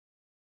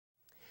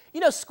You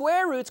know,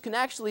 square roots can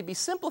actually be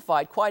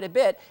simplified quite a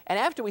bit, and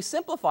after we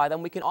simplify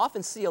them, we can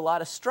often see a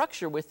lot of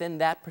structure within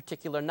that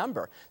particular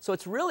number. So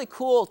it's really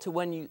cool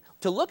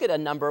to look at a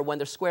number when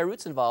there's square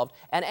roots involved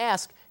and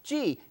ask,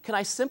 gee, can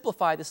I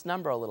simplify this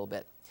number a little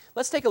bit?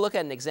 Let's take a look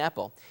at an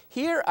example.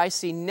 Here I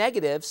see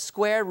negative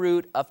square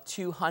root of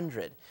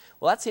 200.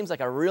 Well, that seems like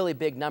a really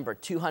big number,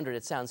 200.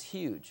 It sounds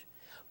huge.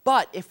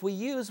 But if we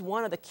use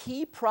one of the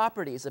key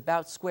properties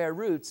about square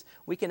roots,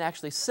 we can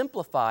actually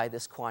simplify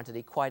this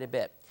quantity quite a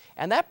bit.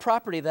 And that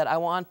property that I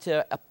want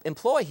to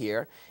employ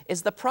here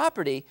is the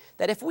property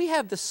that if we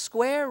have the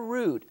square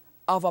root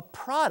of a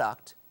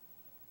product,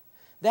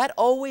 that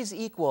always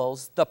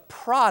equals the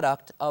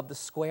product of the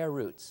square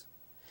roots.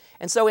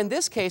 And so in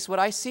this case, what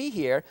I see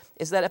here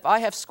is that if I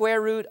have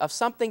square root of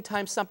something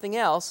times something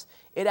else,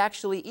 it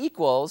actually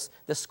equals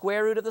the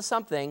square root of the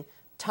something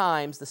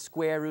times the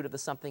square root of the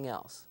something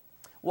else.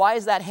 Why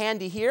is that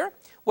handy here?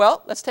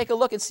 Well, let's take a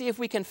look and see if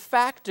we can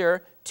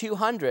factor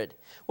 200.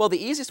 Well,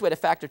 the easiest way to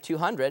factor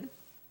 200,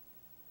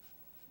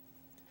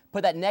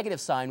 put that negative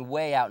sign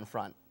way out in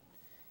front,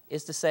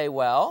 is to say,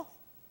 well,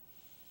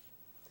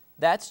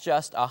 that's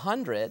just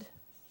 100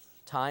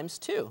 times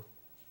 2.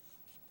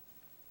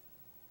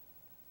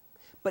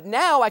 But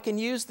now I can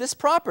use this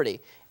property.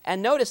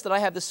 And notice that I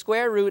have the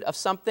square root of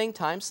something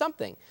times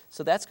something.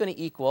 So that's going to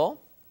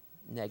equal,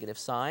 negative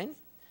sign,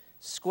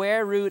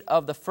 square root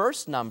of the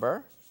first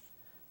number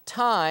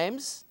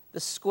times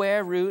the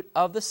square root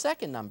of the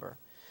second number.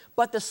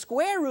 But the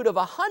square root of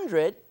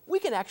 100, we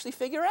can actually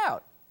figure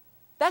out.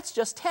 That's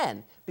just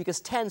 10, because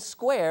 10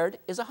 squared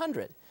is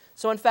 100.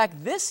 So in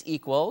fact, this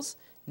equals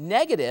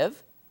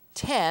negative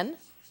 10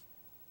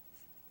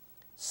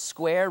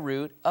 square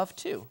root of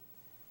 2.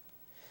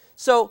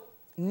 So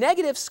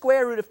negative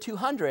square root of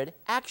 200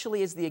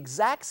 actually is the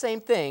exact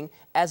same thing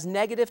as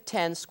negative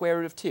 10 square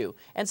root of 2.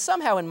 And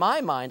somehow in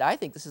my mind, I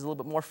think this is a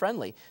little bit more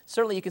friendly.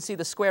 Certainly you can see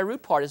the square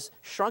root part is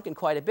shrunken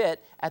quite a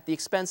bit at the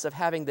expense of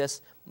having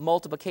this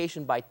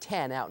multiplication by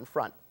 10 out in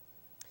front.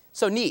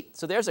 So neat.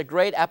 So there's a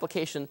great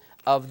application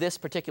of this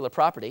particular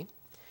property.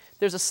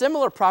 There's a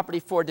similar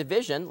property for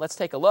division. Let's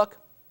take a look.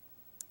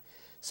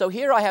 So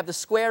here I have the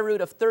square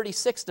root of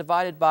 36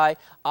 divided by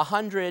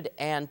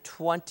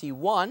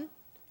 121.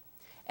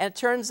 And it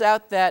turns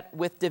out that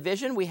with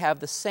division, we have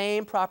the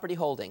same property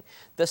holding.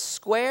 The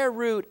square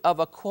root of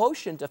a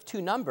quotient of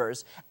two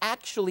numbers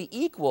actually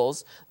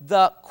equals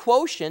the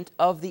quotient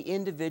of the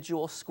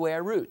individual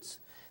square roots.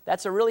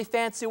 That's a really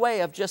fancy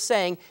way of just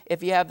saying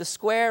if you have the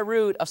square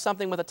root of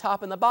something with a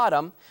top and the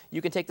bottom,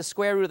 you can take the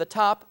square root of the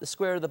top, the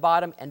square root of the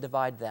bottom, and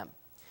divide them.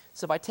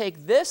 So if I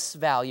take this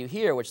value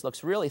here, which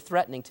looks really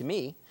threatening to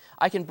me,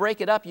 I can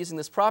break it up using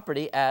this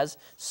property as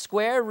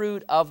square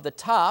root of the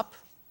top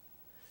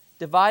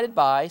divided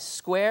by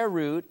square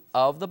root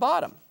of the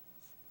bottom.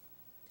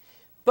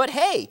 But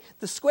hey,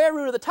 the square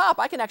root of the top,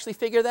 I can actually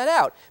figure that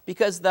out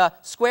because the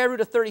square root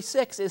of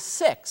 36 is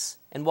 6.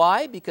 And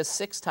why? Because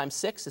 6 times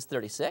 6 is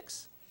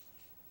 36.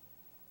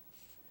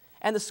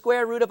 And the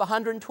square root of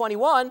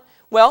 121,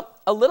 well,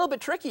 a little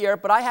bit trickier,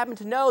 but I happen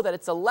to know that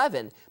it's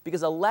 11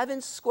 because 11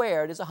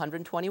 squared is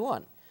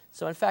 121.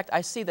 So in fact,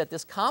 I see that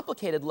this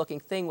complicated looking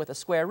thing with a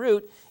square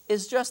root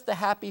is just the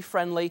happy,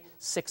 friendly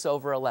 6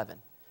 over 11.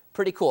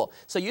 Pretty cool.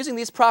 So using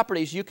these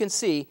properties, you can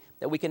see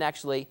that we can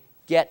actually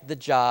get the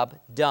job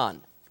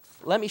done.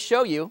 Let me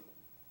show you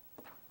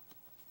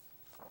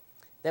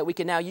that we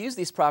can now use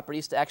these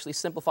properties to actually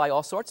simplify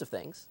all sorts of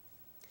things.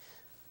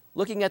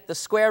 Looking at the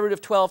square root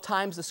of 12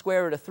 times the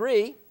square root of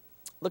 3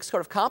 looks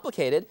sort of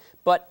complicated,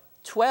 but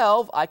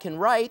 12 I can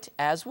write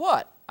as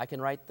what? I can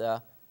write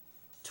the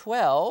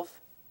 12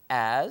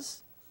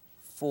 as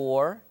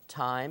 4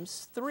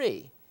 times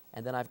 3.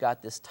 And then I've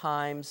got this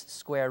times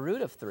square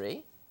root of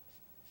 3.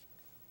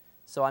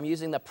 So I'm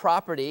using the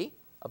property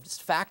of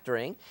just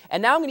factoring.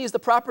 And now I'm going to use the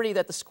property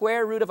that the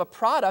square root of a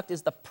product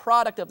is the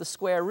product of the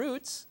square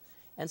roots.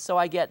 And so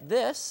I get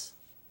this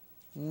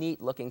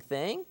neat looking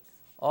thing,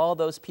 all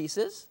those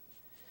pieces.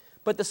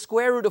 But the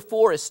square root of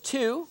 4 is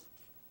 2.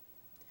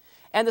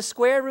 And the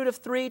square root of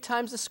 3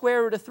 times the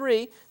square root of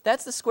 3,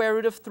 that's the square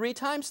root of 3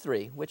 times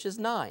 3, which is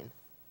 9.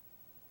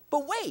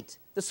 But wait,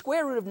 the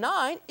square root of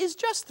 9 is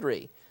just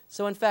 3.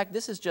 So in fact,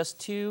 this is just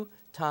 2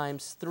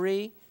 times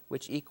 3,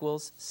 which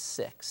equals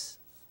 6.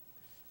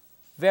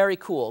 Very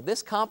cool.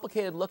 This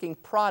complicated looking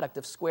product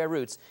of square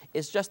roots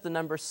is just the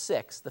number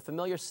 6, the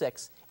familiar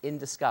 6 in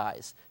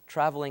disguise,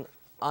 traveling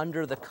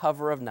under the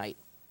cover of night.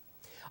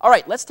 All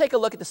right, let's take a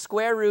look at the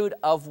square root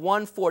of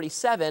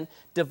 147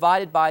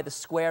 divided by the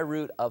square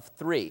root of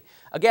 3.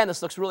 Again,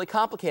 this looks really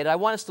complicated. I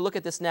want us to look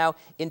at this now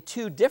in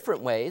two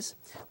different ways.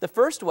 The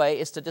first way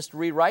is to just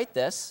rewrite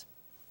this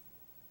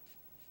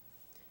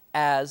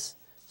as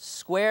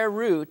square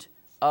root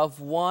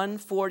of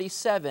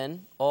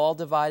 147 all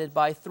divided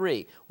by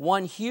 3.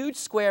 One huge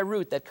square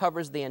root that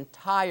covers the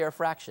entire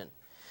fraction.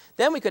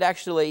 Then we could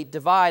actually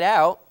divide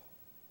out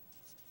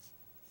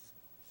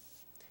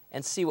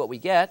and see what we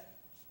get.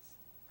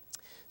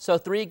 So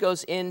 3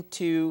 goes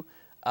into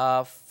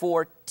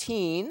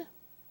 14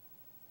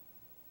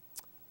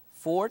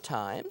 4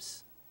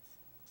 times.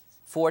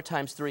 4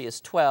 times 3 is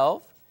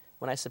 12.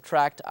 When I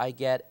subtract, I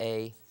get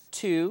a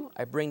 2.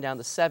 I bring down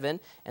the 7,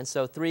 and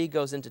so 3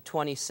 goes into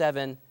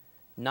 27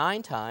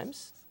 9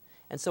 times.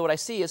 And so what I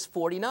see is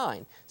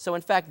 49. So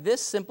in fact,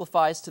 this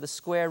simplifies to the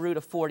square root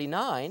of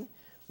 49,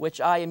 which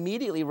I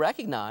immediately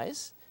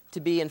recognize to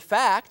be, in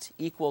fact,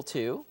 equal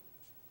to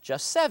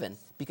just 7,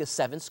 because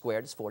 7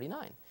 squared is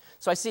 49.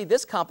 So I see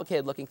this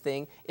complicated-looking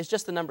thing is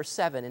just the number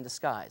 7 in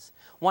disguise.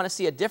 Want to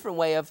see a different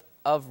way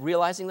of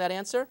realizing that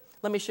answer?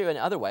 Let me show you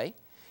another way.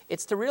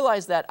 It's to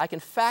realize that I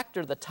can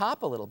factor the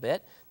top a little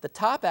bit. The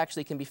top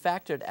actually can be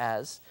factored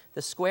as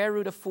the square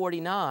root of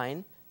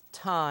 49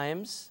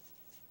 times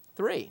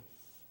 3,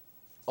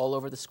 all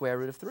over the square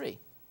root of 3.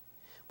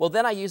 Well,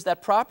 then I use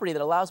that property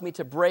that allows me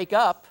to break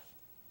up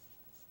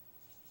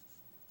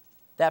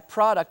that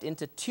product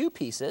into 2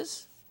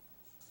 pieces.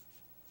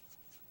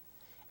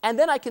 And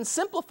then I can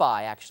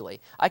simplify, actually.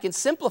 I can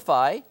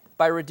simplify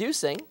by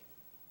reducing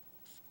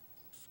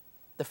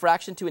the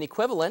fraction to an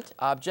equivalent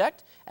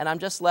object, and I'm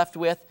just left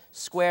with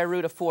square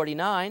root of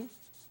 49,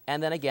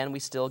 and then again we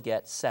still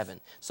get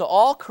 7. So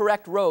all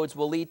correct roads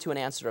will lead to an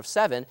answer of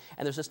 7,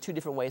 and there's just 2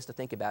 different ways to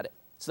think about it.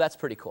 So that's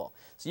pretty cool.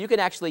 So you can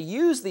actually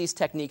use these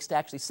techniques to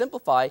actually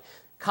simplify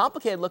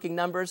complicated looking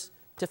numbers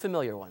to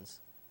familiar ones.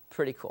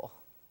 Pretty cool.